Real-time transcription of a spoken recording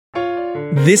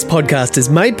This podcast is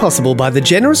made possible by the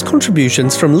generous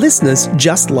contributions from listeners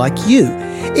just like you.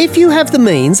 If you have the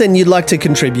means and you'd like to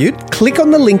contribute, click on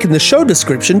the link in the show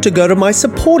description to go to my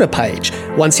supporter page.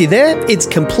 Once you're there, it's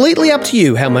completely up to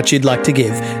you how much you'd like to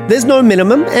give. There's no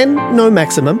minimum and no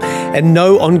maximum and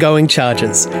no ongoing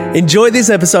charges. Enjoy this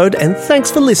episode and thanks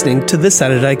for listening to the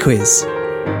Saturday Quiz.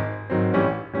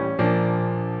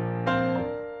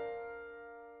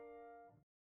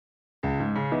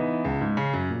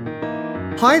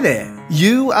 Hi there.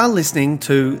 You are listening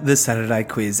to the Saturday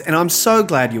Quiz, and I'm so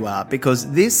glad you are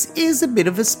because this is a bit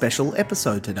of a special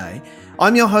episode today.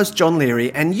 I'm your host, John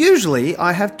Leary, and usually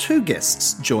I have two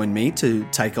guests join me to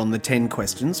take on the 10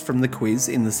 questions from the quiz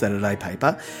in the Saturday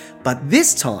paper. But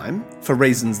this time, for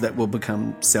reasons that will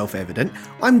become self-evident,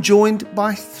 I'm joined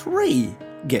by 3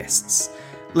 guests.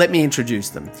 Let me introduce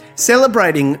them.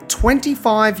 Celebrating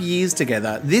 25 years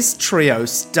together, this trio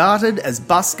started as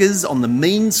buskers on the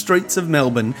mean streets of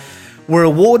Melbourne, were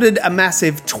awarded a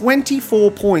massive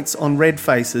 24 points on Red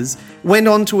Faces, went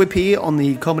on to appear on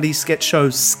the comedy sketch show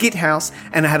Skit House,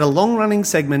 and had a long-running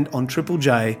segment on Triple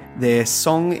J, their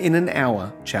Song in an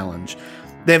Hour challenge.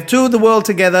 They've toured the world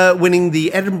together, winning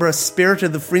the Edinburgh Spirit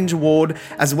of the Fringe Award,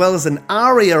 as well as an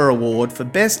ARIA Award for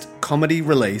Best Comedy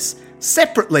Release.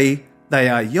 Separately, they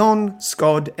are Jon,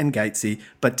 Scod and Gatesy,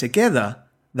 but together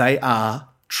they are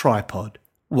Tripod.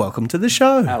 Welcome to the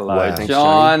show. Hello, Wow.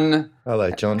 John. Hello,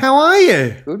 John. How are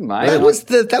you? Good, mate. That was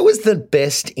the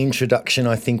best introduction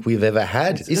I think we've ever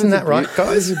had. Isn't that right,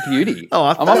 guys? It's a beauty. Oh, I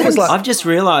I'm thought it was often- like- I've just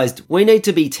realised we need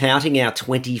to be touting our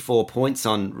 24 points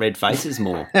on Red Faces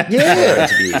more. Yeah.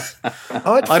 Interviews.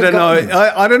 I don't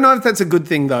know. I don't know if that's a good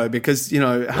thing though, because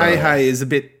Hey Hey is a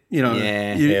bit.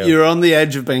 Yeah. You're on the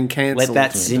edge of being cancelled.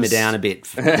 Let that simmer down a bit.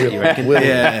 You reckon?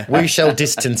 Yeah. We shall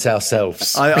distance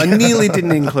ourselves. I nearly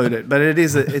didn't include it, but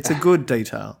it's a good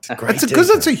detail. great Because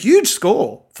detail. it's a huge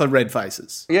score for Red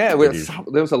Faces. Yeah,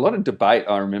 there was a lot of debate,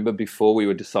 I remember, before we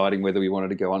were deciding whether we wanted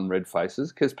to go on Red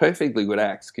Faces, because perfectly good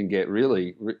acts can get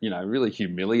really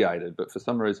humiliated, but for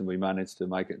some reason we managed to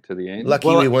make it to the end.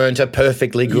 Lucky we weren't a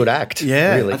perfectly good act.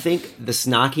 Yeah. Really. I think the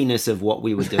snarkiness of what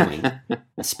we were doing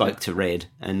spoke to Red,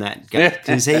 and that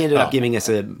because he ended up giving us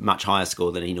a much higher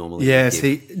score than he normally Yes.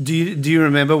 would give. Do you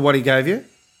remember what he gave you?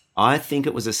 I think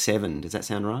it was a 7. Does that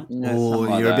sound right? Yeah, Oh,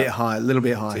 something like you're a that. bit high, a little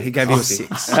bit high. He gave you a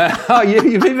 6. Oh,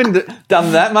 you've even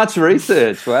done that much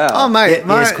research. Wow. Oh, mate.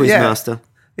 Yes, yeah. Quizmaster.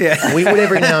 Yeah. We would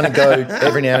every now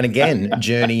and again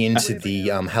journey into the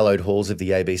hallowed halls of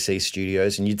the ABC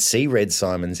studios, and you'd see Red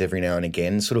Simons every now and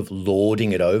again sort of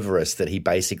lording it over us that he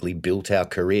basically built our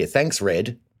career. Thanks,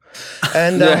 Red.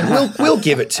 And we'll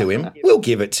give it to him. We'll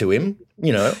give it to him.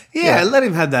 Yeah, let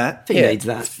him have that. He needs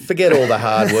that. Forget all the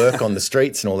hard work on the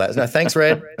streets and all that. No, thanks,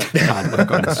 Red. Hard work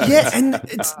on the Yeah, and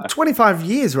it's 25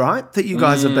 years, right, that you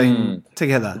guys have been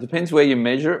together. Depends where you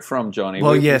measure it from, Johnny.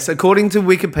 Well, yes, according to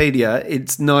Wikipedia,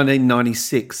 it's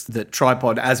 1996 that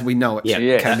Tripod, as we know it, Yeah,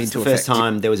 came that's into the first effect.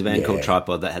 time there was a band called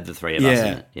Tripod that had the 3 of us in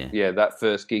it. Yeah. Yeah, that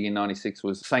first gig in '96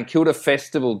 was St Kilda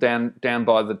Festival down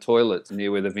by the toilets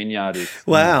near where the vineyard is.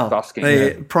 Wow, Busking.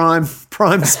 the prime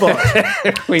spot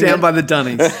down by the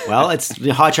Dunnies. Well, it's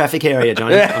a high traffic area,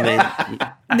 Johnny. I mean,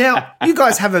 Now, you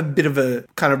guys have a bit of a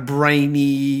kind of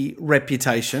brainy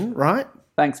reputation, right?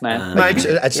 Thanks, man. Maybe.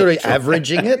 It's sort of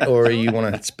averaging it, or you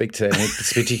want to speak to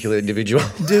this particular individual?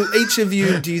 Do each of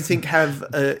you, do you think, have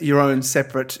your own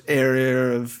separate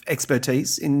area of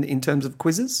expertise in terms of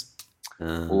quizzes?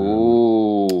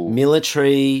 Ooh.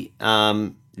 military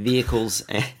vehicles.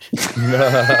 And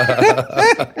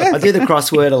I do the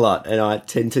crossword a lot, and I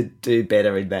tend to do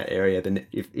better in that area than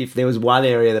if there was one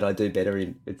area that I do better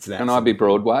in, it's that. Can I be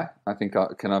Broadway?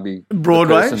 Can I be the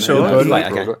Broadway? person who Sure. knows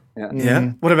Broadway, okay. Yeah.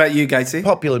 Yeah. What about you, Gatesy?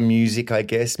 Popular music, I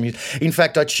guess. In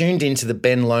fact, I tuned into the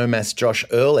Ben Lomas, Josh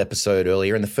Earl episode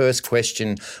earlier, and the first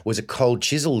question was a Cold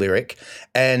Chisel lyric,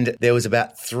 and there was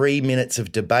about 3 minutes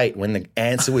of debate when the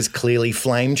answer was clearly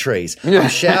Flame Trees. I'm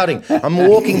shouting. I'm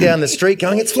walking down the street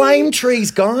going, it's Flame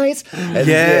Trees, guys. And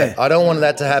Yeah. I don't want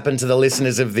that to happen to the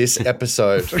listeners of this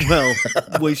episode. Well,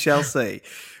 we shall see.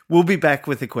 We'll be back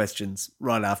with the questions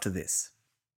right after this.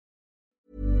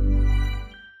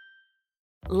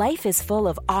 Life is full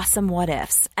of awesome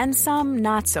what-ifs, and some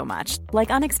not so much,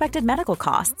 like unexpected medical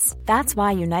costs. That's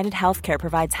why United Healthcare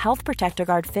provides Health Protector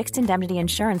Guard fixed indemnity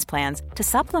insurance plans to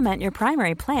supplement your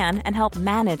primary plan and help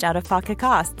manage out-of-pocket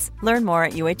costs. Learn more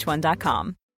at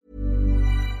uh1.com.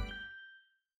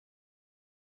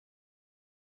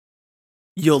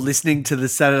 You're listening to the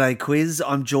Saturday Quiz.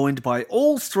 I'm joined by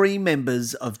all three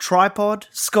members of Tripod,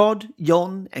 Scod,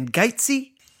 Jon and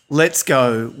Gatesy. Let's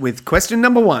go with question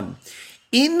number 1.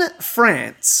 In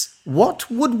France, What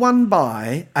would one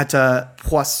buy at a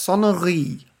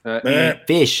poissonnerie?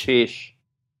 Fish. Fish.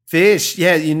 Fish.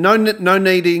 Yeah, you no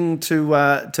needing to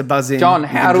buzz in. John, You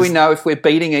how can do we just- know if we're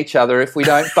beating each other if we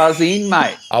don't buzz in,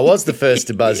 mate? I was the first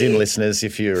to buzz in, listeners,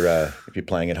 if you're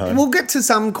playing at home. We'll get to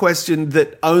some question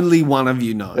that only one of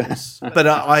you knows, but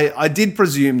I did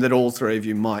presume that all three of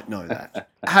you might know that.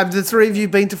 Have the three of you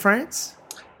been to France?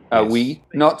 Are we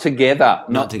not together?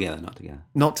 Not together.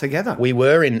 Not together. We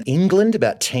were in England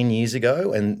about 10 years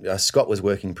ago, and Scott was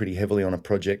working pretty heavily on a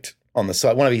project on the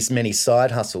side, one of his many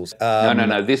side hustles.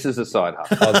 No. This is a side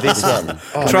hustle. Oh, this one.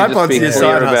 Oh, Tripod's Be your clear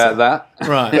side hustle. about that.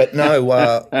 Right. But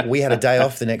no, we had a day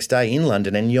off the next day in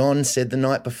London, and Jon said the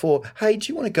night before, "Hey, do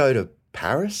you want to go to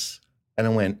Paris?" And I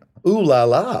went, "Ooh la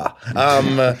la."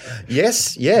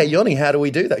 Yes, yeah, Yoni, how do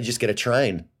we do that? You just get a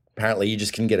train. Apparently, you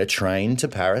just can get a train to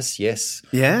Paris. Yes.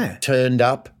 Yeah. Turned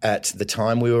up at the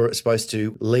time we were supposed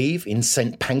to leave in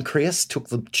St. Pancras, took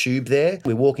the tube there.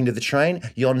 We're walking to the train.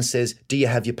 Jon says, "Do you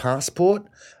have your passport?"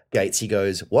 Gatesy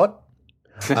goes, "What?"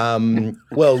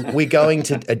 Well, we're going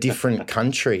to a different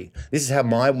country. This is how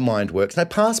my mind works. No,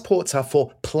 passports are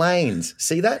for planes.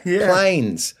 See that? Yeah.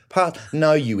 Planes.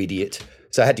 No, you idiot.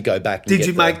 So I had to go back. And Did get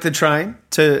you make the train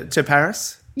to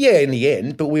Paris? Yeah, in the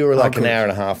end, but we were like an good. hour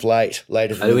and a half later Oh,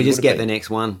 than do we we just would get have the been. next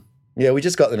one? Yeah, we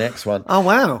just got the next one. Oh,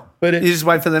 wow. But you just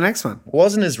wait for the next one.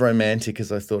 Wasn't as romantic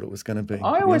as I thought it was going to be.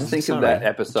 I always think of that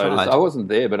episode as, Tried. I wasn't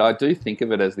there, but I do think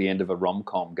of it as the end of a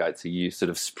rom-com, Gatesy, you sort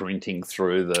of sprinting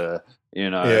through the,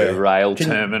 rail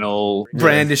terminal.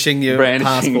 Brandishing your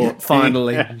Brandishing passport, it.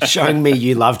 finally. Showing me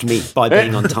you loved me by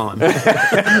being on time.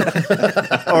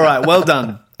 All right, well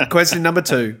done. Question number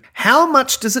 2. How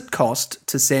much does it cost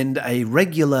to send a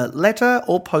regular letter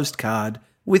or postcard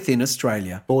within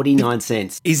Australia? 49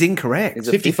 cents. Is incorrect. Is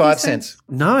it 55 50 cents.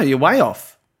 No, you're way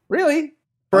off. Really?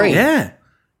 Free. Yeah.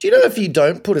 Do you know if you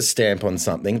don't put a stamp on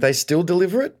something, they still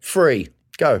deliver it? Free.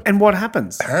 Go. And what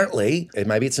happens? Apparently,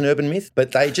 maybe it's an urban myth,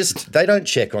 but they don't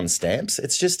check on stamps.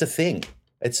 It's just a thing.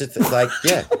 It's like,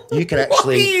 yeah, you can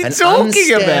actually. What are you an talking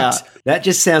unstamped- about? That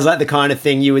just sounds like the kind of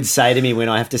thing you would say to me when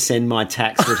I have to send my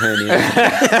tax return in.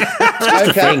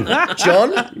 Okay,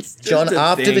 John. a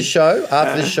After thing. the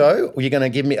show, you're going to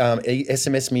give me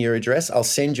SMS me your address. I'll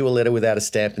send you a letter without a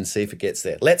stamp and see if it gets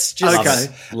there. Let's just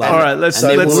Okay. Love All it. right, let's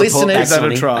And then let's we'll report give back, that a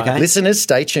Sonny, try. okay? listeners,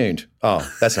 stay tuned. Oh,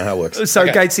 that's not how it works. So,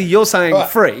 Okay. Gatesy, you're saying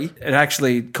free. It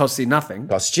actually costs you nothing.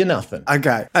 Costs you nothing.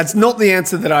 Okay. That's not the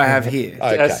answer that I have here.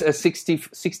 Okay.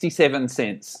 67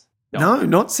 cents. No,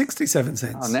 not 67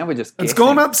 cents. Oh, now we're just It's guessing.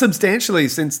 gone up substantially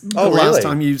since the Oh, last really?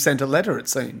 time you sent a letter, it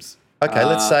seems. Okay,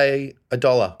 let's say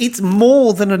 $1. It's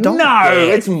more than $1. No,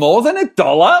 it's more than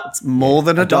 $1. It's more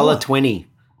than $1. $1.20.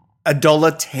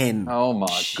 $1.10. Oh,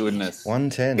 my goodness.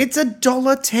 110. It's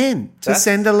 $1.10 to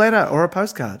send a letter or a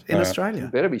postcard in Australia.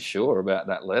 Better be sure about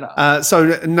that letter.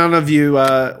 So none of you,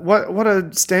 what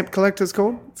are stamp collectors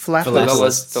called?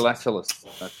 Philatelists.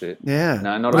 Philatelists. That's it. Yeah.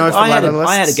 No, not No a I had a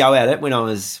philatelists. go at it when I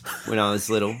was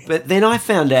little, but then I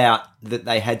found out that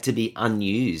they had to be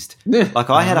unused.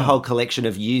 Like I had a whole collection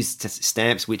of used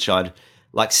stamps which I'd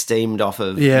like steamed off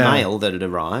of Yeah. mail that had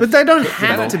arrived. But they don't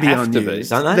have don't to be have to be, unused.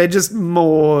 don't they? They're just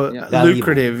more Valuable.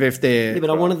 lucrative if they're yeah, but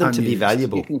I wanted them to be unused.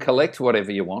 valuable. You can collect whatever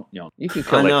you want, Jon. You can know.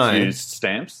 collect used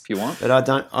stamps if you want. But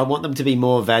I want them to be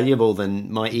more valuable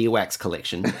than my earwax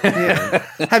collection.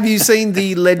 Have you seen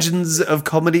the Legends of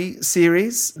Comedy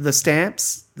series, the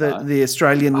stamps, the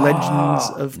Australian Legends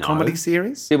of Comedy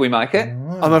series? Did we make it?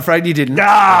 I'm afraid you didn't.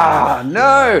 Ah,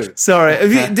 no. Sorry.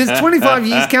 Does 25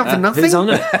 years count for nothing? Who's on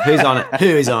it? Who's on it? Who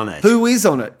is on it? Who is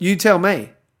on it? You tell me.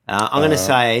 I'm going to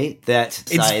say that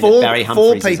four- Barry four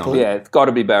Humphries is people. on it. Yeah, it's got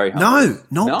to be Barry Humphries.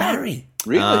 No, not No. Barry.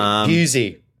 Really?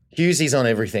 Hughesy's on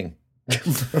everything.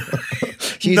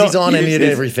 Hughesy's on any and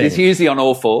everything. Is Husey on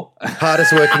all four?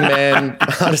 Hardest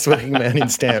working man in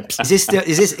stamps. Is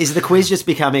the quiz just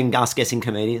becoming us guessing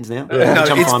comedians now? No,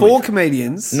 Which I'm it's fine 4 with.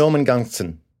 comedians. Norman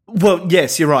Gunston. Well,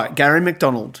 yes, you're right. Gary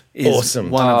McDonald is Awesome.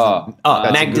 one of them. Oh, That's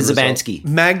a Magda good result. Zabansky.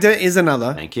 Magda is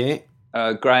another. Thank you.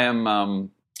 Graham,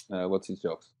 what's his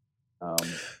jokes?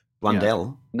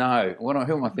 Blundell. No, who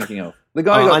am I thinking of? The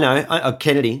guy who I got, know.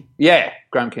 Kennedy. Yeah,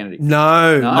 Graham Kennedy.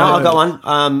 No. No. Oh, I got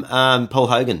one. Paul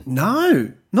Hogan.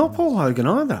 No, not Paul Hogan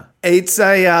either. It's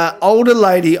a older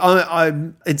lady.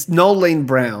 It's Nolene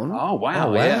Brown. Oh, wow.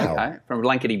 Oh, Yeah, wow. okay. From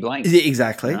Blankety Blank. Yeah,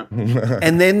 exactly.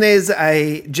 And then there's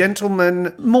a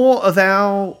gentleman more of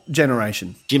our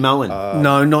generation. Jim Owen.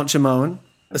 No, not Jamoan.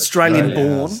 Australian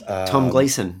born. Tom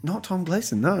Gleeson. Not Tom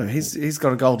Gleeson. No, he's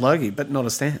got a gold logie, but not a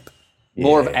stamp.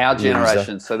 More of our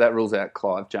generation, so that rules out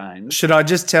Clive James. Should I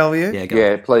just tell you? Yeah, go.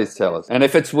 Yeah, please tell us. And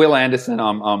if it's Will Anderson,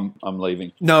 I'm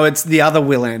leaving. No, it's the other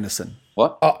Will Anderson.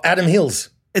 What? Oh, Adam Hills.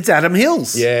 It's Adam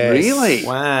Hills. Yes. Really?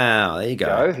 Wow, there you Go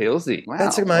go. Hillsy. Wow.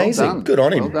 That's amazing. Well done. Good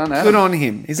on him. Well done, Adam. Good on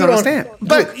him. He's Good on a on- stamp.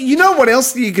 But you know what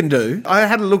else you can do? I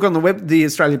had a look on the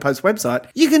Australia Post website.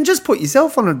 You can just put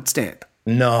yourself on a stamp.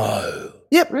 No.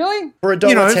 Yep. Really? For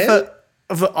You know, $1.10?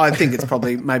 I think it's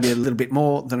probably maybe a little bit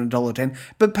more than $1.10.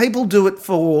 But people do it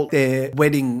for their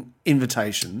wedding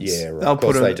invitations. Yeah, right. They'll Of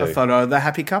course put they a do. photo of the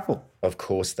happy couple. Of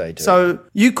course they do. So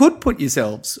you could put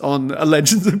yourselves on a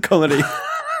Legends of Comedy.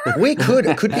 we could.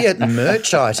 It could be a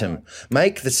merch item.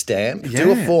 Make the stamp.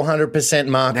 Do a Yeah. 400%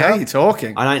 Now markup. you're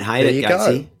talking. I don't hate There it, you go.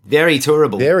 Gatesy. Very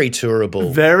tourable. Very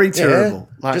tourable. Very tourable.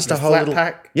 Like Just the a whole flat little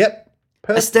pack. Yep.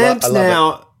 Are stamps I love it.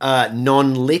 now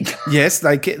non-lick? Yes,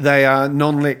 they are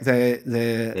non-lick. They're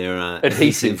They're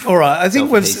Adhesive. all right. I think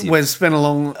Self-adhesive. we've spent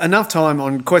enough time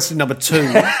on question number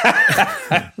 2.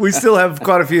 We still have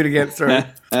quite a few to get through.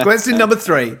 Question number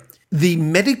 3. The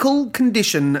medical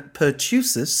condition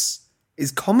pertussis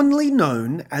is commonly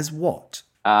known as what?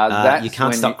 That's You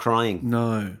can't when stop crying.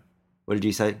 No. What did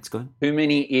you say, Scott? Too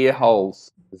many ear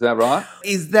holes. Is that right?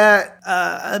 Is that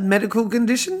a medical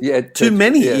condition? Yeah. Too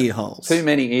many yeah. ear holes. Too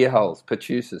many ear holes.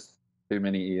 Pertussis. Too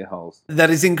many ear holes. That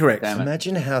is incorrect. Damn it.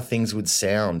 Imagine how things would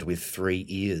sound with 3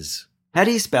 ears. How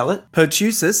do you spell it?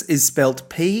 Pertussis is spelt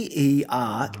Pertussis.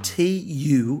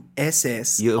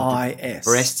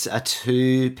 Breasts are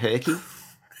too perky.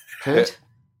 Pert?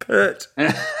 Pert.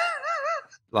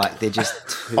 Like they're just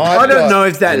too... I don't know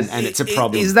if that And it's a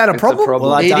problem. Is that a It's a problem?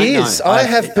 problem. Well, I It don't is. know. I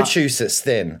have pertussis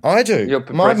then. I do. Your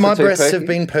My breasts are too breasts have perky?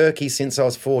 been perky since I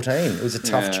was 14. It was a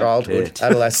tough Yeah. childhood. Yeah.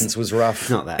 Adolescence was rough. It's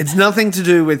not that. It's nothing to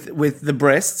do with the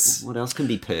breasts. What else can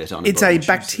be pert on It's body? a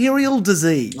bacterial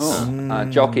disease,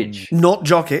 Jock itch. not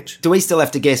jock itch. Do we still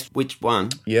have to guess which one?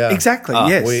 Yeah. Exactly,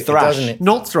 yes. It Thrush. doesn't-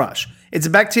 Not thrush. It's a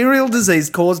bacterial disease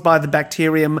caused by the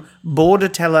bacterium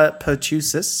Bordetella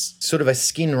pertussis. Sort of a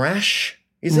skin rash,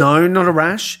 is it? No, not a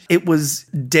rash. It was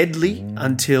deadly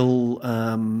until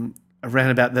around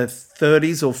about the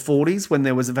 30s or 40s when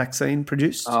there was a vaccine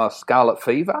produced. Scarlet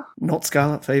fever. Not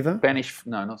scarlet fever. Not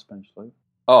Spanish flu.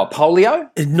 Oh, polio.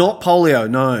 Not polio,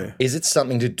 no. Is it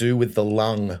something to do with the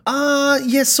lung?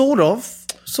 Yes, sort of.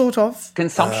 Sort of.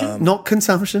 Consumption. Not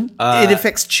consumption. It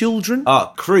affects children.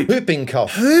 Oh, croup. Whooping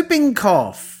cough. Whooping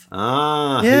cough.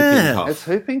 Ah, Yeah. whooping cough. It's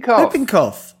whooping cough. Whooping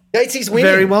cough. Gatesie's winning.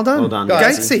 Very well done. Well done,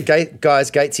 Gatesy. Guys,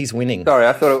 Gatesie's winning. Sorry,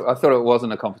 I thought it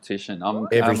wasn't a competition. I'm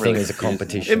Everything really is a confused.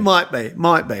 competition. It might be.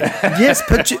 Yes,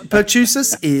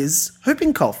 pertussis is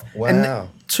whooping cough. Wow. And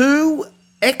 2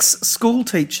 ex-school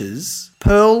teachers,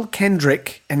 Pearl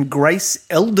Kendrick and Grace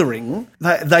Eldering,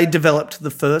 they developed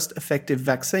the first effective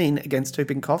vaccine against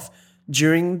whooping cough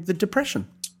during the Depression.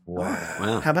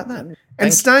 Wow. How about that?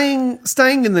 And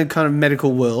staying in the kind of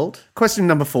medical world, question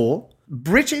number 4.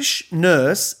 British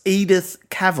nurse Edith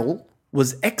Cavell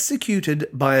was executed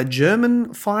by a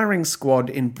German firing squad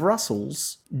in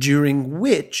Brussels during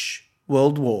which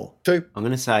World War? 2. I'm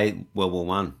going to say World War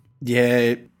One.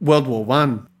 Yeah, World War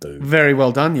One. Very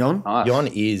well done, Jon. Jon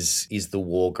is the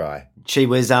war guy. She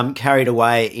was carried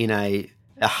away in a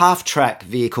half-track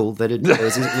vehicle that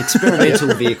was an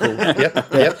experimental vehicle. Yep.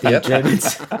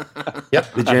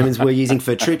 The Germans were using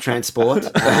for troop transport.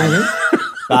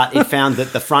 But it found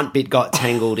that the front bit got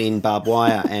tangled in barbed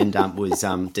wire and was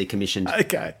decommissioned.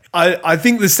 Okay. I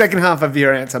think the second half of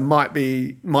your answer might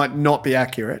not be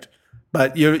accurate,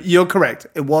 but you're correct.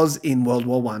 It was in World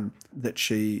War One that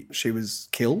she was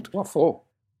killed. What for?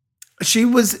 She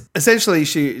was essentially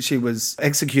she was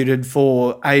executed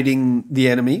for aiding the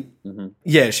enemy. Mm-hmm.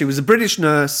 Yeah, she was a British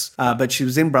nurse, but she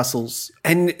was in Brussels,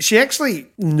 and she actually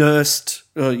nursed.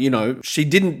 She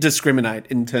didn't discriminate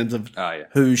in terms of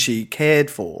who she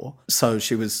cared for. So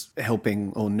she was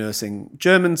helping or nursing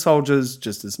German soldiers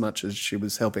just as much as she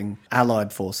was helping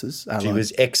Allied forces. She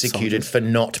was executed for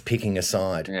not picking a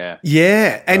side. Yeah.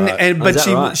 Yeah, but is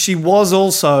that right? she was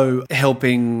also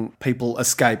helping people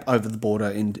escape over the border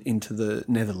into the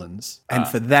Netherlands, and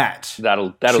for that,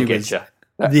 That'll she get was- you.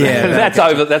 Yeah,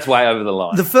 That's way over the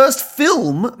line. The first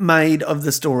film made of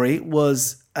the story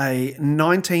was a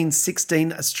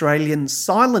 1916 Australian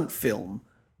silent film,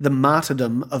 The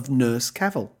Martyrdom of Nurse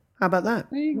Cavell. How about that?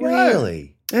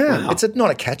 Really? Yeah, It's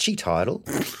not a catchy title.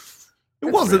 it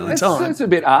was at the time. It's a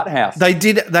bit art house. They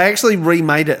actually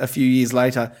remade it a few years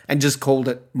later and just called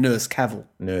it Nurse Cavell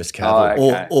Nurse Cavell. Oh,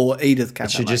 okay. or Edith Cavell.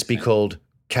 It should just be called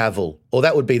Cavell. Or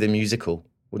that would be the musical,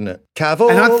 wouldn't it? Cavell.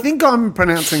 And I think I'm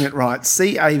pronouncing it right.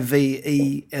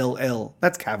 Cavell.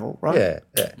 That's Cavell, right?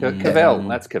 Yeah. Cavell.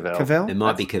 That's Cavell. Cavell. It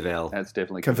might be Cavell. That's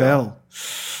definitely Cavell.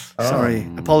 Cavell. Sorry,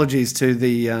 apologies to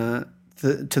the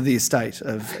estate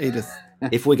of Edith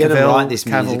If we're going to Cavell, write this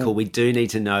Cavill. musical, we do need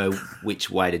to know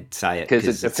which way to say it. Because it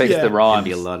it's affects the going to rhymes.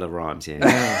 be a lot of rhymes,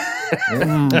 yeah.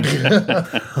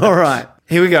 All right,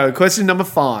 here we go. Question number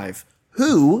 5.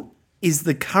 Who is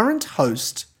the current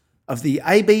host of the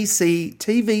ABC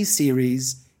TV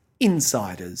series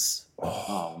Insiders?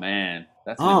 Oh, man.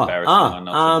 That's an embarrassing one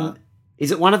not to know.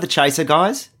 Is it one of the Chaser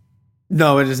guys?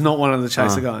 No, it is not one of the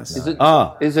Chaser guys.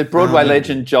 Is it Broadway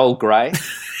legend Joel Grey?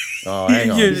 Oh, hang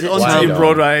on. Onto your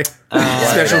Broadway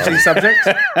specialty subject.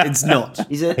 It's not.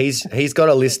 Is it? He's got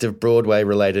a list of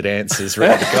Broadway-related answers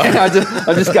ready to go.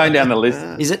 I'm just going down the list.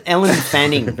 Is it Ellen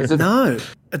Fanning? No,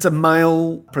 it's a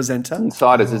male presenter.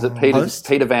 Insiders, is it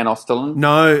Peter Van Ostelen?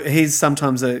 No, he's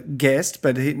sometimes a guest,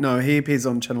 but he appears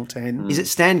on Channel 10. Is it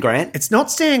Stan Grant? It's not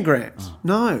Stan Grant.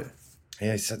 No.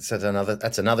 Yeah, that's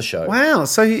another show. Wow.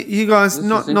 So you guys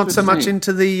not so much interesting.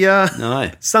 into the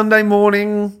No. Sunday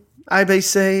morning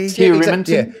ABC. Hugh Exact-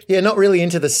 Remington? yeah, not really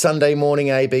into the Sunday morning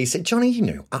ABC. Johnny, you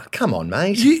knew. Oh, come on,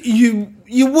 mate. You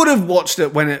would have watched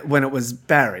it when it was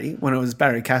Barry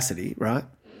Cassidy, right?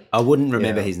 I wouldn't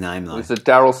remember his name, though. Is it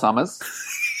Daryl Summers?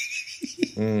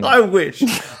 I wish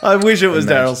it was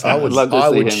Daryl I Summers. would, love to I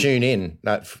see would him. tune in.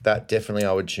 That definitely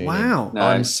I would tune in. Wow. No.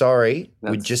 I'm sorry.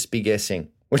 We'd just be guessing,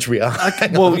 which we are.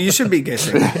 Well, you should be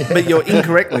guessing, but you're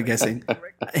incorrectly guessing.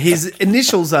 His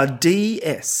initials are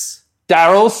DS.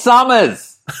 Daryl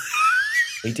Summers.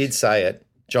 He did say it.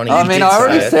 Johnny, I you mean, did I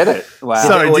already say it. said it. Wow.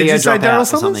 Sorry, Did the did you audio say drop out Daryl or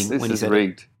Summers? something? This when you is said it?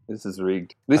 rigged. This is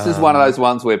rigged. This is one of those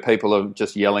ones where people are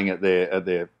just yelling at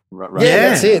their radio. Yeah,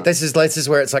 that's it. This is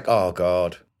where it's like, oh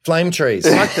God, flame trees.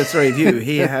 Like the three of you,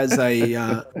 he has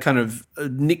a kind of a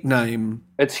nickname.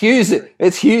 It's Hughesy.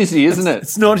 It's Hughesy, isn't it?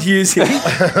 It's not Hughesy.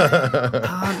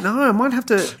 No, I might have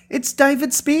to. It's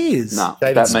David Spears. No,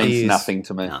 David that means Spears. nothing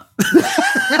to me.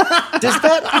 Does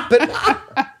that? But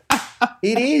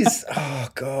it is. Oh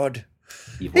God.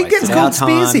 You've He gets wasted called our time,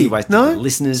 Spearsy, you've wasted no? the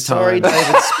listeners' Sorry, time.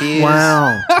 David Spears.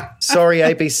 Wow. Sorry,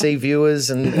 ABC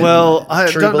viewers and Well, I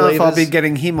true don't know if I'll be believers.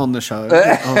 getting him on the show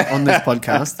on this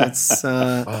podcast. That's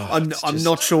I'm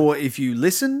not sure if you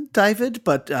listen, David,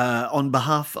 but on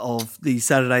behalf of the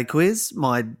Saturday Quiz,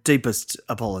 my deepest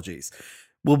apologies.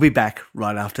 We'll be back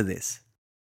right after this.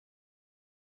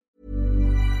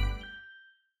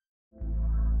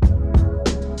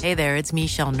 Hey there, it's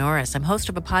Michelle Norris. I'm host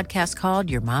of a podcast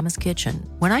called Your Mama's Kitchen.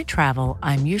 When I travel,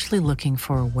 I'm usually looking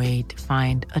for a way to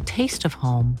find a taste of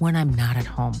home when I'm not at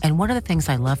home. And one of the things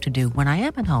I love to do when I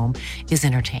am at home is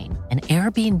entertain. And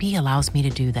Airbnb allows me to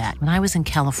do that. When I was in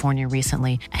California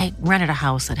recently, I rented a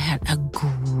house that had a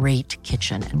great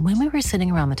kitchen. And when we were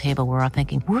sitting around the table, we were all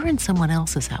thinking, we're in someone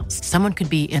else's house. Someone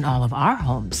could be in all of our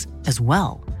homes as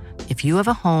well. If you have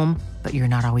a home, but you're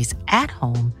not always at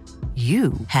home,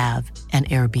 you have an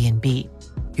Airbnb.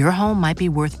 Your home might be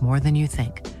worth more than you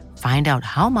think. Find out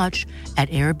how much at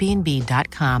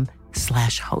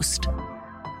airbnb.com/host.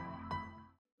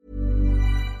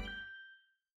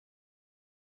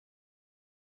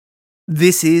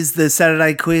 This is the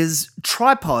Saturday Quiz.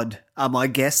 Tripod are my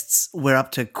guests. We're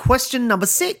up to question number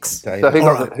 6. So who All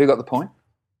got, right. who got the point?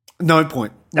 No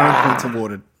point. No points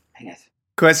awarded. Dang it.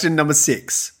 Question number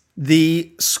 6.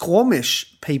 The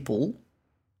Squamish people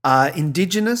are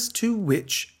indigenous to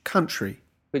which country?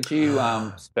 Could you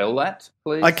spell that,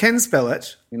 please? I can spell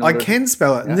it. You know I the- can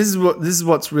spell it. Yeah. And this is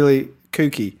what's really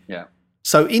kooky. Yeah.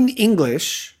 So in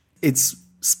English, it's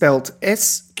spelt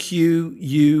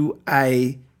SQUAMISH,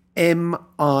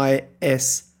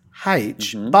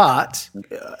 but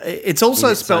it's also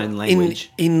In its spelt own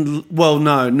language. in well,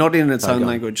 no, not in its own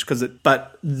language,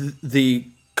 but the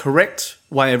correct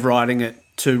way of writing it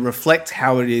to reflect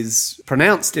how it is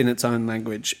pronounced in its own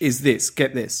language is this.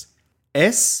 Get this: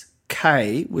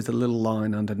 SK with a little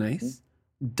line underneath,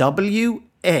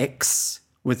 WX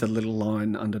with a little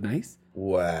line underneath,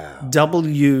 Wow.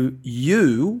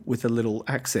 WU with a little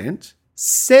accent,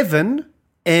 7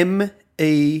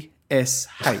 MESH.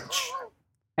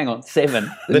 Hang on,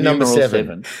 7. The number numeral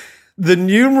 7. The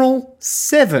numeral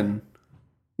 7,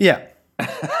 yeah,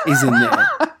 is in there.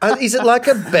 Is it like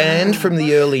a band from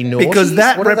the early noughties? Because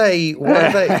that what are they?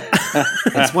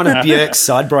 It's one of Björk's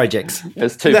side projects.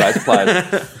 There's 2 bass players.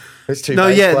 There's 2 No,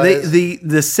 bass yeah, players.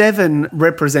 the 7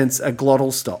 represents a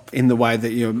glottal stop in the way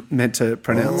that you're meant to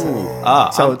pronounce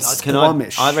it. So it's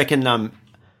Squamish. I reckon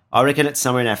it's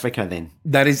somewhere in Africa then.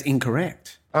 That is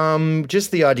incorrect.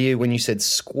 Just the idea when you said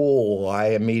squaw, I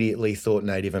immediately thought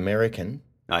Native American.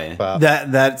 Oh yeah. But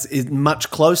That is much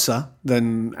closer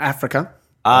than Africa.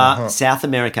 South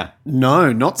America.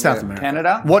 No, not South America.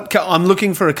 Canada? I'm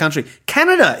looking for a country.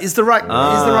 Canada is the right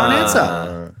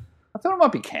answer. I thought it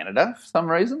might be Canada for some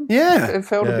reason. Yeah. It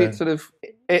felt a bit sort of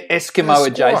Eskimo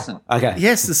adjacent. Okay.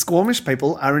 Yes, the Squamish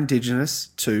people are indigenous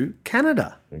to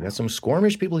Canada. We got some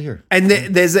Squamish people here. And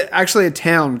there's actually a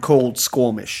town called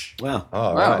Squamish. Wow.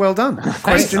 Oh, right. Well done.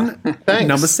 Question Thanks.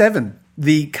 number 7.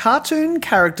 The cartoon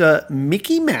character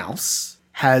Mickey Mouse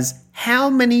has how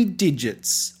many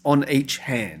digits on each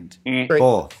hand?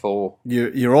 4. 4.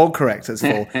 You're all correct. It's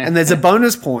 4. And there's a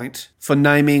bonus point for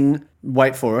naming,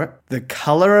 wait for it, the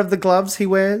color of the gloves he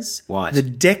wears, White. the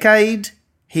decade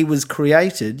he was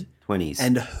created, 20s.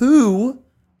 and who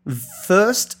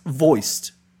first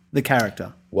voiced the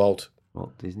character. Walt.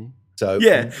 Walt Disney. So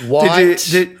Yeah. white,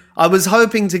 I was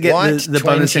hoping to get white the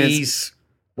bonus answer. 20s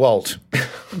Walt.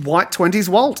 White 20s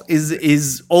Walt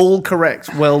is all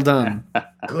correct. Well done.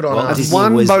 Good on Walt us. Disney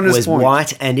one was, bonus was point.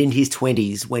 white and in his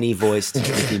 20s when he voiced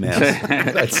Mickey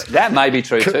Mouse. That may be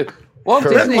true too. Walt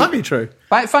That Disney, might be true.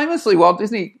 famously, Walt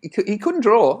Disney, he couldn't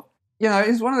draw. You know,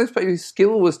 he's one of those people whose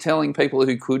skill was telling people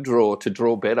who could draw to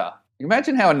draw better.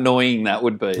 Imagine how annoying that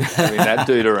would be having that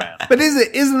dude around. But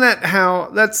isn't that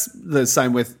how that's the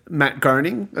same with Matt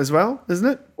Groening as well, isn't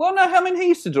it? Well, no, I mean, he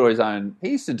used to draw his own. He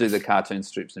used to do the cartoon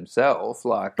strips himself,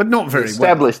 like, But not very well.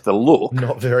 established the look.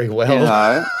 Not very well. You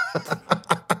know,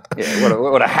 yeah,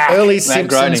 what a hack. Early Matt Simpsons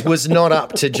Groening. was not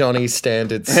up to Johnny's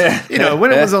standards. You know,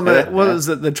 when it was on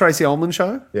the Tracy Ullman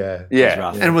show? Yeah. Yeah,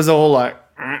 rough. And it was all like,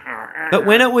 But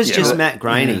when it was just but- Matt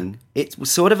Groening, it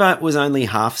was sort of was only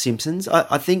half Simpsons.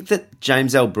 I think that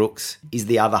James L. Brooks is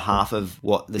the other half of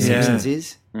what The Simpsons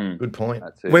is. Good point.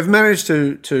 That's it. we've managed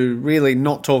to really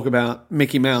not talk about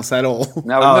Mickey Mouse at all.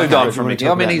 No, we Oh, moved okay, on if you from wanna Mickey.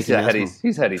 talk I mean, about he's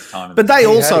Mickey had his time. But they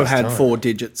also his had time. 4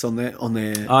 digits on their Oh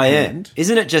yeah, hand.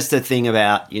 isn't it just a thing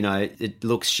about it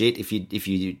looks shit if you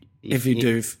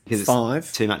do 'cause 5.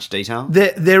 it's too much detail?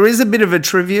 There is a bit of a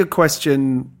trivia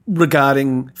question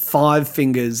regarding Five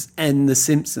Fingers and The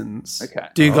Simpsons. Okay.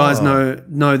 Do you guys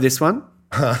know this one?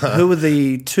 Who are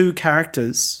the 2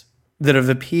 characters that have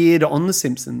appeared on The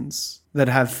Simpsons that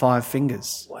have 5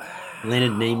 fingers?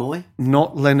 Leonard Nimoy?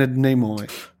 Not Leonard Nimoy.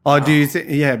 Oh, do you think?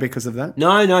 Yeah, because of that.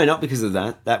 No, not because of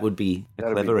that. That would be a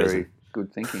That'd be clever very reason.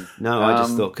 good thinking. No, I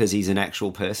just thought because he's an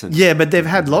actual person. Yeah, but they've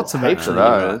had lots of Heaps of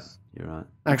actually. those. You're right.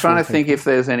 I'm trying to think if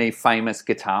there's any famous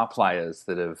guitar players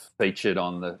that have featured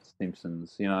on The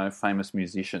Simpsons. You know, famous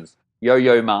musicians.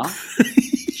 Yo-Yo Ma.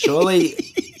 Surely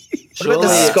about the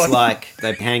it's Scott- like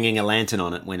they're hanging a lantern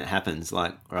on it when it happens.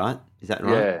 Like, right? Is that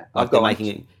right? Yeah, Like I've they're got making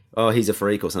it. Oh, he's a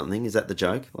freak or something. Is that the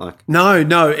joke? Like, No,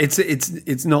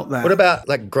 it's not that. What about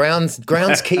like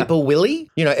groundskeeper Willie?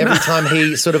 You know, every time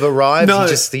he sort of arrives, No.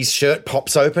 his shirt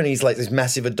pops open. He's like this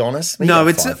massive Adonis. He's No, got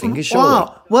it's 5 fingers, surely.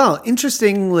 wow. Well,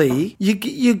 interestingly,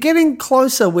 you're getting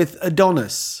closer with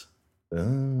Adonis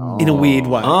in a weird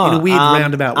way, in a weird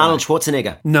roundabout way. Arnold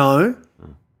Schwarzenegger. No,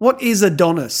 what is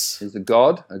Adonis? He's a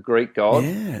god, a Greek god.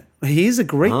 Yeah, he is a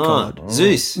Greek god,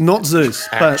 Zeus. not Zeus,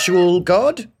 but Actual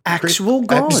God? actual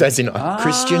god. As in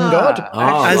Christian God?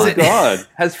 As Oh, it- God.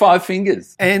 Has 5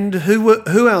 fingers. And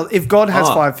who else? If God has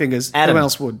Oh, 5 fingers, Adam. who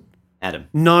else would? Adam.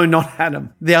 No, not Adam.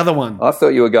 The other one. I thought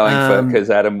you were going for because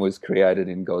Adam was created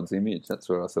in God's image. That's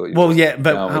what I thought you were Well, yeah,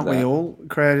 but going with aren't we that. all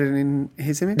created in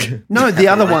His image? No, the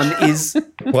other one is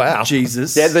Wow.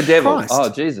 Jesus. Yeah, the devil. Christ. Oh,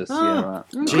 Jesus. Yeah, right.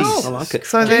 Jesus. I like it.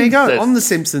 So there you go. Jesus. On The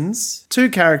Simpsons,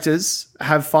 2 characters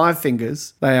have 5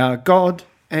 fingers. They are God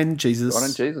and Jesus. God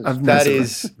and Jesus. Of That Nazareth.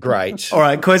 is great. All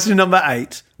right, question number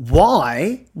 8.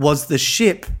 Why was the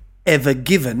ship Ever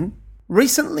Given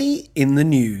recently in the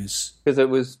news? Because it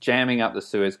was jamming up the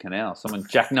Suez Canal. Someone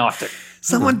jackknifed it.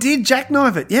 Someone did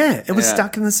jackknife it. Yeah, it was Yeah.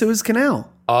 stuck in the Suez Canal.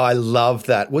 I love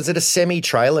that. Was it a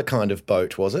semi-trailer kind of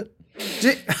boat, was it?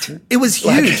 It was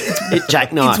huge. It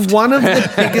jackknifed. It's one of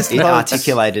the biggest It boats,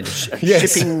 articulated.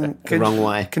 shipping The wrong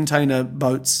way. container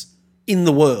boats in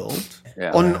the world.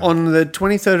 Yeah. On the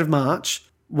 23rd of March,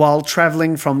 while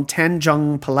travelling from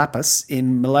Tanjung Palapas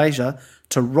in Malaysia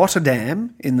to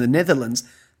Rotterdam in the Netherlands,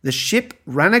 the ship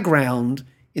ran aground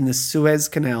in the Suez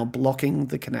Canal, blocking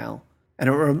the canal. And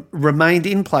it remained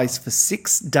in place for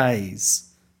 6 days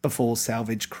before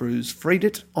salvage crews freed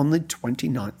it on the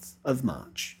 29th of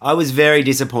March. I was very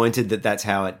disappointed that that's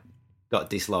how it got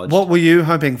dislodged. What were you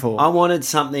hoping for? I wanted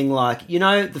something like, you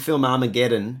know, the film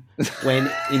Armageddon, when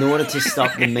in order to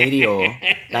stop the meteor,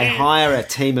 they hire a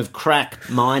team of crack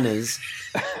miners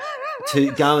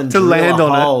to go and drill land a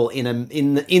on it. hole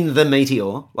in the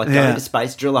meteor, like go Yeah. into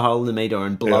space, drill a hole in the meteor,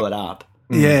 and blow it up.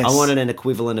 Yes. I wanted an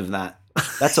equivalent of that.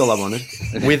 That's all I wanted.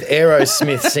 With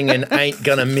Aerosmith singing "Ain't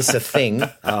Gonna Miss a Thing"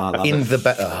 I love in it. the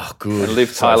back. Oh, good. And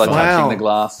Liv Tyler Wow. touching the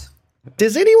glass.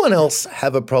 Does anyone else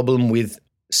have a problem with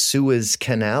Suez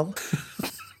Canal?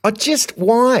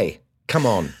 Why? Come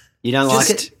on. You don't like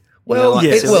Just it? Well, like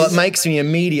it makes me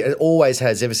immediate. It always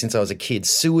has ever since I was a kid.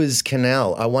 Suez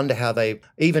Canal. I wonder how they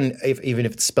even if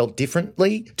it's spelt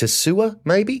differently to sewer,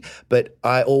 maybe. But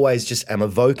I always just am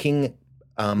evoking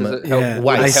A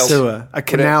waste sewer, a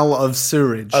canal of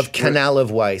sewerage. of canal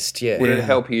of waste. Yeah, Would it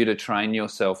help you to train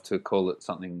yourself to call it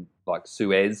something like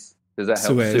Suez? Does that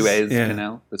help? Suez, yeah.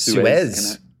 Canal. The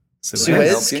Suez.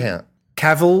 Canal. Suez count.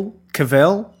 Cavell.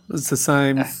 It's the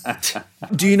same.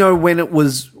 Do you know when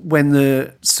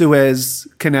the Suez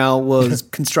Canal was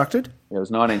constructed? Yeah, it was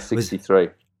 1963.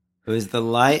 It was the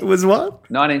late. It was what?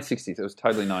 1960. It was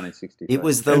totally 1963. It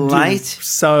was the late.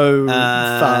 So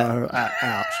far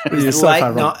out. It was You're the so late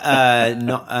far wrong.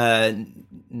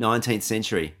 19th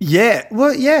century. Yeah,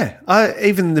 well, yeah.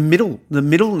 Even the middle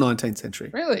 19th century.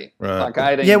 Really? Right. Like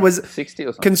 1860 Yeah, it was or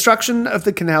something? Construction of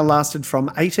the canal lasted from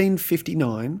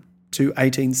 1859 to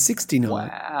 1869.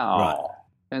 Wow.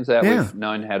 Turns out Yeah. we've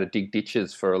known how to dig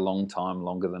ditches for a long time,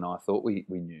 longer than I thought we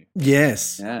knew.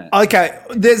 Yes. Yeah. Okay.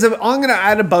 I'm going to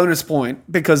add a bonus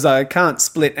point because I can't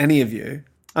split any of you.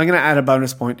 I'm going to add a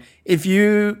bonus point. If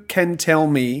you can tell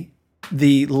me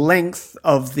the length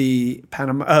of the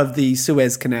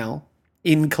Suez Canal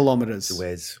in kilometres.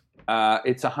 Suez.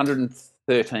 It's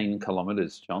 113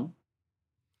 kilometres, John.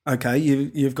 Okay,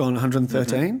 you've gone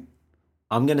 113.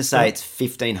 I'm going to say it's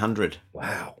 1,500.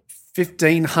 Wow.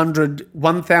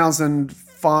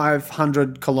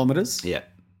 1,500 kilometres. Yeah.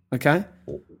 Okay.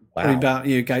 Wow. What about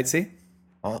you, Gatesy?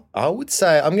 I would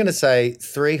say I'm going to say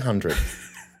 300.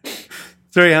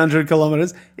 300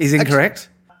 kilometres is incorrect.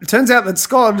 It turns out that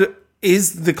Scott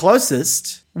is the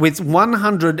closest with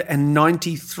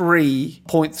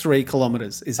 193.3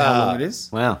 kilometres is how long it is.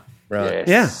 Wow. Right.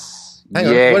 Yes. Yeah. Hang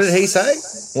on. What did he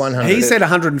say? 100. He said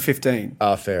 115.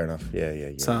 Oh, fair enough.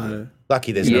 Yeah. So,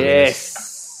 Lucky there's no Yes.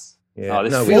 Yeah. Oh,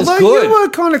 this No, feels although good. you were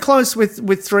kind of close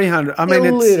with 300. I mean, a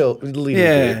it's little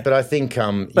yeah. bit, but I think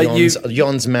But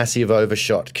Jon's massive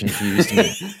overshot confused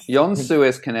me. Yon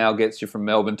Suez Canal gets you from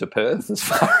Melbourne to Perth, as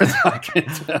far as I can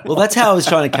tell. Well, that's how I was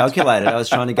trying to calculate it. I was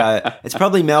trying to go, it's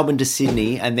probably Melbourne to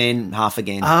Sydney and then half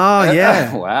again. Oh,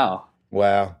 yeah. Wow.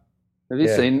 Wow. Have you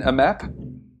Yeah. seen a map?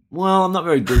 Well, I'm not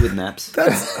very good with maps.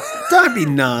 Don't be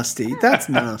nasty. That's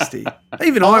nasty.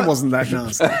 Even I wasn't that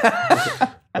nasty.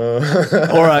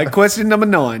 All right, question number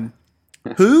 9.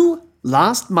 Who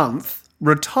last month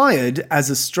retired as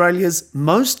Australia's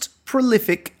most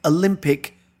prolific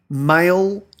Olympic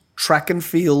male track and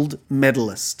field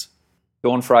medalist?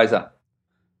 Dawn Fraser.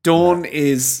 Dawn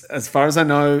is, as far as I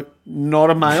know, not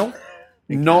a male,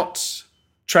 not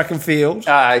track and field,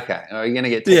 Ah, okay. Oh, you're going to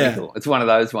get technical. It's one of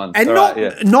those ones. and All not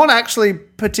right, yeah. not actually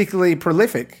particularly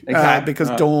prolific Okay. because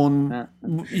All right.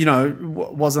 Dawn,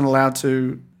 wasn't allowed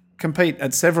to compete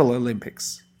at several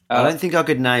Olympics. I don't think I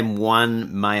could name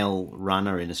one male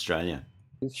runner in Australia.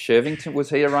 Shervington, was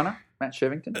he a runner? Matt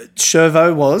Shervington?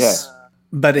 Shervo was, Yeah.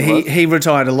 but he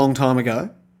retired a long time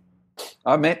ago.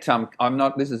 I met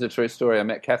this is a true story. I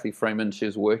met Kathy Freeman. She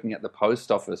was working at the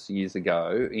post office years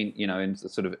ago in the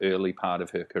sort of early part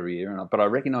of her career. But I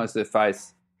recognised her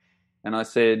face and I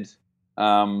said,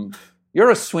 you're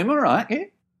a swimmer, aren't you?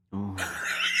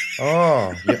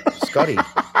 Oh, yep. Scotty.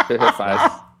 To her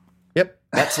face. Yep.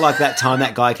 That's like that time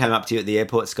that guy came up to you at the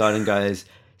airport, Scott, and goes,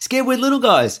 scared weird little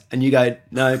guys. And you go,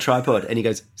 no, tripod. And he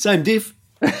goes, same diff.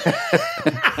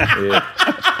 Yeah.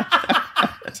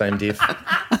 Same diff.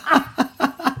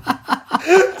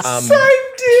 Same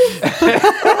diff.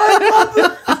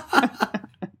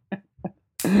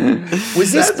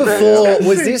 Was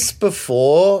this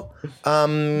before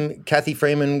Kathy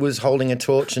Freeman was holding a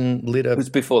torch and lit a... It was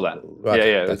before that. Right,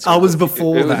 Yeah. that's- I was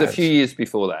before It was that. a few years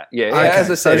before that. Yeah, Okay, as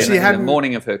I so said, she in the hadn't-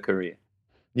 morning of her career,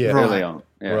 Yeah. early on.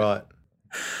 Yeah. Right.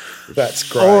 That's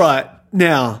great. All right.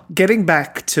 Now, getting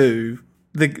back to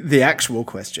the actual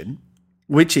question,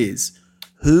 which is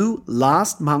who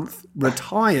last month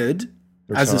retired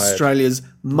as Australia's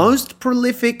most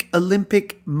prolific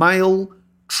Olympic male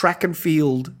track and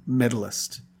field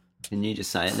medalist? Can you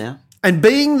just say it now? And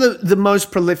being the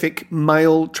most prolific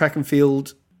male track and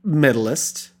field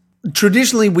medalist,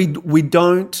 traditionally we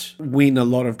don't win a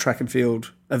lot of track and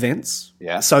field events.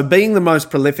 Yeah. So being the most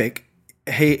prolific,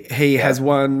 he has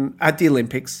won at the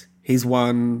Olympics. He's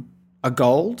won a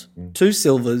gold, 2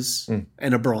 silvers,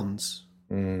 and a bronze.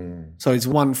 So he's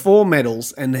won 4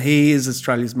 medals, and he is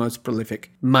Australia's most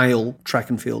prolific male track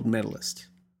and field medalist.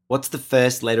 What's the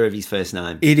first letter of his first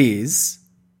name? It is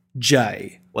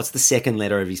J. What's the second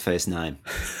letter of his first name?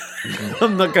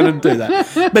 I'm not going to do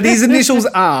that. But his initials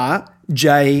are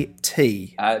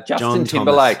JT. Justin John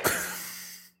Timberlake.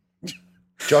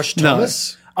 Josh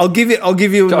Thomas? I'll give you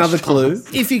another Thomas. clue.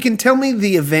 If you can tell me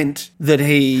the event that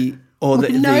he or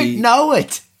Know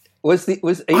it. Was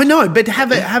I know, but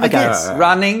have a guess.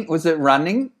 running? Was it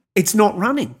running? It's not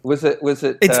running. Was it?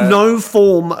 It's no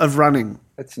form of running.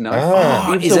 It's no.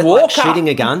 Is He's a it walker. like shooting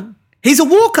a gun? He's a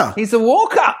walker. He's a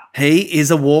walker. He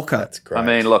is a walker. That's great. I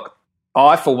mean, look,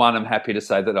 I for one am happy to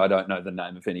say that I don't know the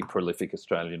name of any prolific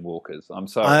Australian walkers. I'm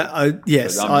sorry.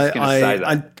 Yes, But I'm just gonna say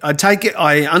that. I take it.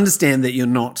 I understand that you're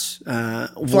not Flame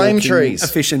walking trees.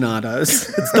 aficionados.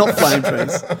 It's not flame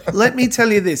trees. Let me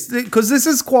tell you this, because this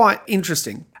is quite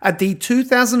interesting. At the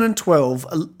 2012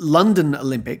 London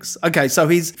Olympics, okay, so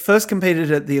he's first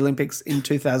competed at the Olympics in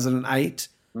 2008,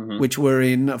 which were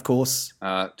in, of course,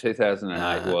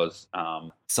 2008 was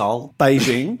Seoul.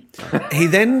 Beijing. He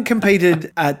then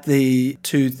competed at the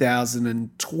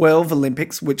 2012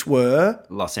 Olympics, which were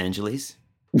Los Angeles.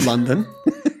 London.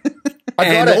 I got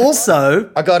And it.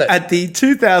 also I got it. at the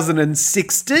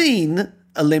 2016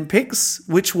 Olympics,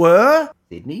 which were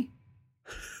Sydney.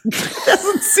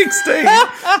 2016.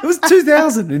 It was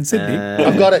 2000 in Sydney.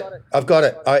 I've got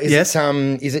it. Yes.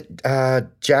 Is it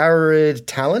Jared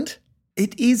Talent?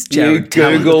 It is you Jared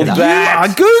Talent. googled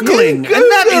that. You are Googling, and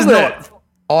that is not...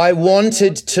 I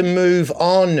wanted to move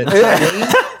on. Tony.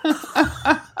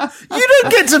 You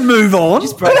don't get to move on.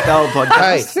 Just broke the whole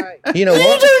podcast. Hey, you know You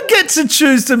what? don't get to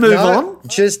choose to move on. No,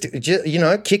 just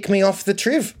kick me off the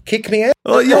triv. Kick me out.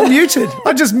 Oh, you're muted.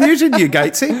 I just muted you,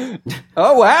 Gatesy.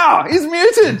 Oh wow, he's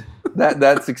muted.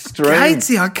 That's extreme.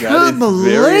 Gatesy, I That can't is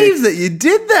believe that you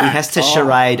did that. He has to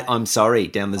charade, I'm sorry,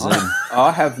 down the Zoom.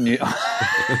 I have new.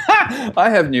 I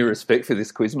have new respect for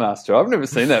this quizmaster. I've never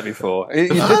seen that before. You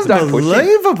just don't push him.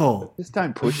 Unbelievable. Just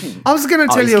don't push him. I was going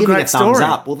to tell he's you a giving great thumbs story.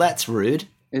 up. Well, that's rude.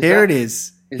 Here it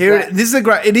is. that- This is a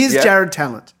great. It is Yeah. Jared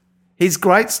Talent. His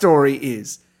great story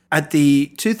is at the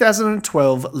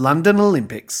 2012 London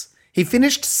Olympics. He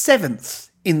finished 7th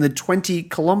in the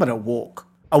 20-kilometre walk.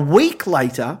 A week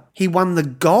later, he won the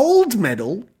gold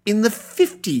medal in the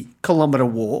 50-kilometre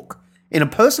walk in a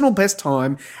personal best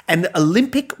time and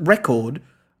Olympic record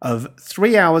of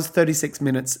 3 hours, 36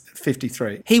 minutes,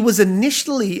 53. He was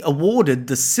initially awarded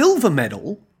the silver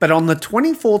medal, but on the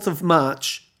 24th of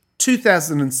March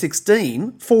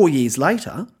 2016, 4 years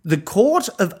later, the Court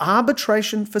of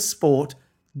Arbitration for Sport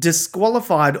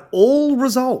disqualified all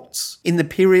results in the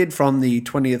period from the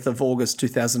 20th of August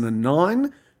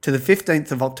 2009 to the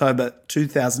 15th of October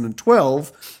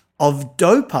 2012 of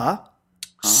doper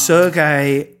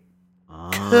Sergei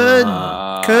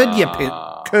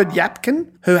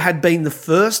Kurdyapkin, who had been the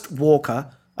first walker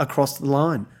across the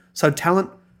line. So Talent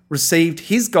received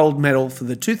his gold medal for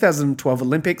the 2012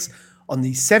 Olympics on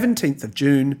the 17th of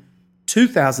June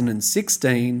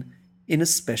 2016 in a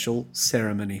special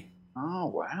ceremony. Oh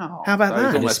wow! How about that?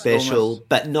 In a almost- special,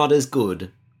 but not as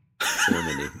good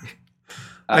ceremony.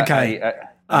 Okay.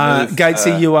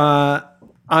 Gatesy, you are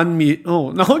unmute.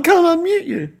 Oh, no, I can't unmute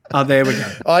you. Oh, there we go.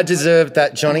 I deserved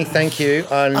that, Johnny. Thank you.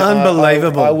 And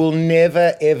Unbelievable. I will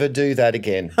never, ever do that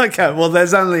again. Okay, well,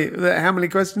 there's only, how many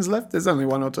questions left? There's only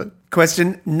one or two.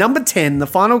 Question number 10, the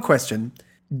final question.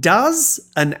 Does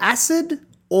an acid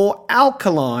or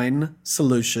alkaline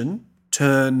solution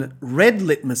turn red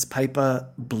litmus paper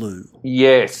blue?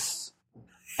 Yes.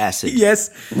 Acid. Yes.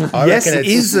 I Yes reckon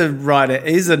is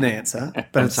an answer.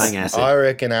 But I'm it's saying acid. I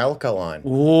reckon alkaline.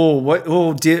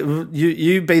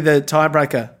 you be the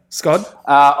tiebreaker, Scott.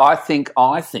 I think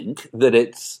that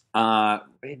it's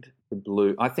red,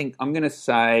 blue. I think I'm going to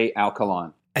say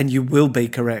alkaline. And you will be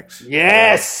correct.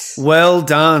 Yes. Well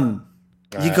done.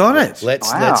 You got it.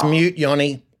 Let's mute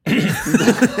Yoni. You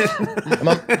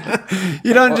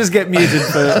don't just get muted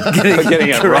for getting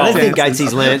it correct wrong. I don't think answers.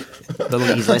 Gatesy's learnt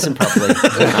his lesson properly.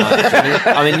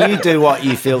 I mean, you do what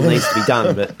you feel needs to be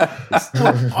done, but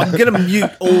I'm going to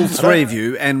mute all three of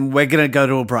you, and we're going to go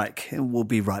to a break, and we'll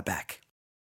be right back.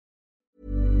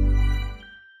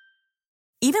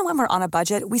 Even when we're on a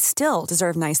budget, we still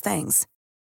deserve nice things.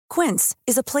 Quince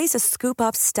is a place to scoop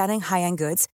up stunning high-end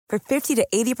goods for 50 to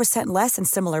 80% less than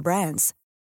similar brands.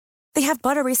 They have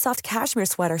buttery soft cashmere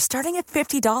sweaters starting at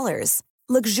 $50,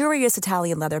 luxurious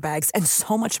Italian leather bags, and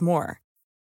so much more.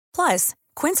 Plus,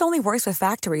 Quince only works with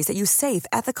factories that use safe,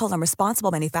 ethical, and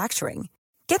responsible manufacturing.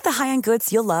 Get the high-end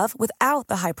goods you'll love without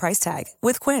the high price tag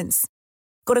with Quince.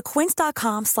 Go to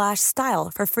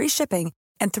quince.com/style for free shipping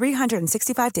and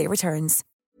 365-day returns.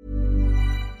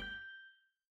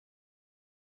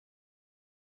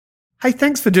 Hey,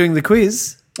 thanks for doing the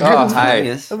quiz. Oh, hey,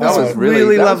 Yes. that That was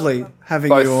really lovely having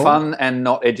both you all. fun and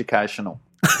not educational.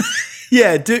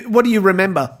 Yeah, what do you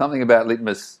remember? Something about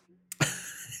litmus.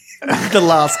 The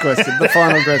last question, the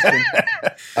final question.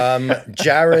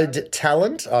 Jared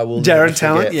Talent. I will. Jared never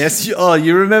Talent, forget. yes. Oh,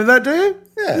 you remember that, do you?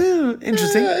 Yeah.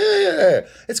 Interesting. Yeah.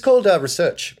 It's called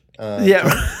research.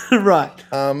 Right.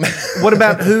 What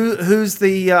about who's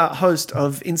the host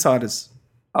of Insiders?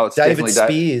 Oh, it's David definitely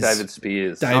Spears. David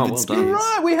Spears. David well Spears. done.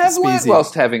 Right, we have learned Spearsy.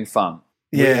 whilst having fun.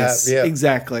 Yes, have, yeah.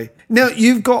 exactly. Now,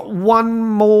 you've got one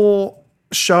more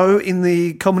show in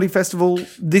the comedy festival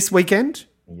this weekend.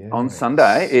 On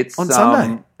Sunday, it's On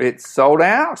Sunday. it's sold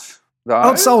out. Though.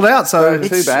 Oh, it's sold out, so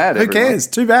too bad. Who everyone. cares?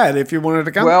 Too bad if you wanted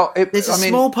to come. Well, There's a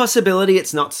small possibility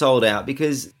it's not sold out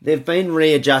because they've been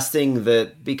readjusting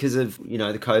because of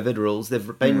the COVID rules.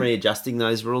 They've been readjusting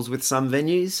those rules with some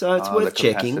venues, so it's worth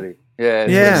checking. Yeah, Yeah.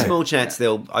 There's a small chance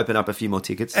they'll open up a few more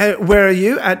tickets. Where are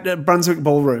you? At Brunswick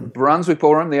Ballroom. Brunswick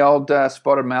Ballroom, the old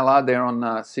Spotted Mallard there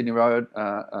on Sydney Road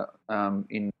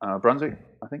in Brunswick,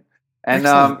 I think. And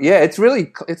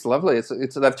it's lovely. It's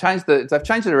they've changed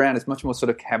it around. It's much more sort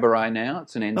of cabaret now.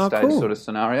 It's an end stage cool. sort of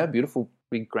scenario. Beautiful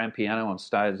big grand piano on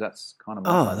stage. That's kind of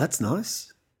Oh, that's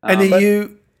nice. And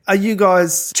are you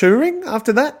guys touring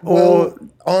after that, or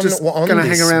just on going to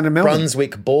this hang around in Melbourne?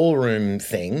 Brunswick Ballroom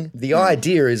thing, the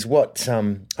idea is what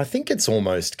I think it's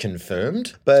almost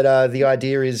confirmed, but the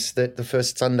idea is that the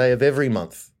first Sunday of every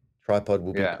month, Tripod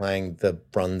will be playing the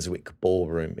Brunswick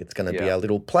Ballroom. It's going to be our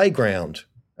little playground,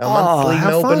 our monthly how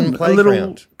Melbourne fun. playground A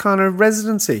little kind of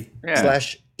residency.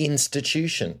 /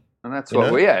 institution. And that's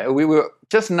what we were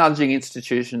just nudging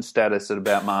institution status at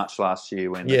about March last year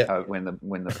when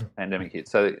the pandemic hit.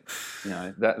 So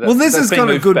Well, this is kind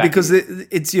of good because it,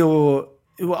 it's your.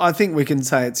 Well, I think we can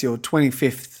say it's your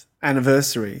 25th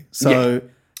anniversary. So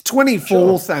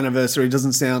 24th anniversary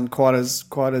doesn't sound quite as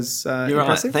You're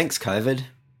impressive. right. Thanks, COVID.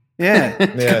 Yeah.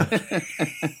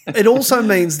 It also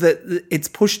means that it's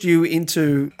pushed you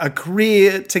into a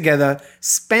career together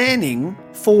spanning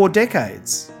 4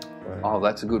 decades. Oh,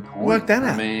 that's a good point. Work that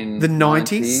out. I mean, The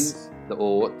 90s, the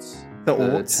aughts, the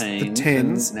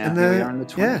 10s, and and now here we are in the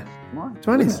 20s. yeah, My 20s.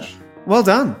 goodness. Well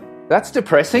done. That's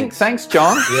depressing. Thanks,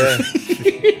 John. Yeah.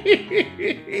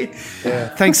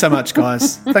 Thanks so much,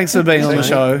 guys. Thanks for being on the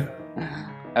show.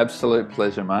 Absolute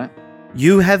pleasure, mate.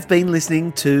 You have been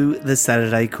listening to The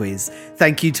Saturday Quiz.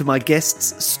 Thank you to my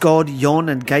guests, Scod, Jon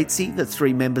and Gatesy, the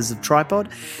 3 members of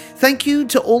Tripod. Thank you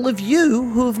to all of you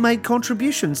who have made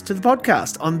contributions to the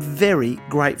podcast. I'm very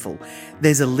grateful.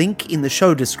 There's a link in the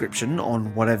show description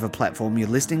on whatever platform you're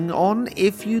listening on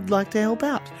if you'd like to help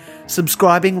out.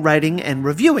 Subscribing, rating and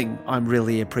reviewing I'm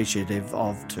really appreciative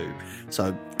of too.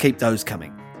 So keep those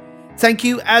coming. Thank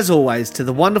you, as always, to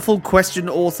the wonderful question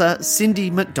author, Cindy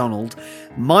McDonald.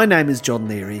 My name is John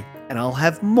Leary, and I'll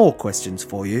have more questions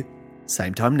for you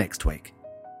same time next week.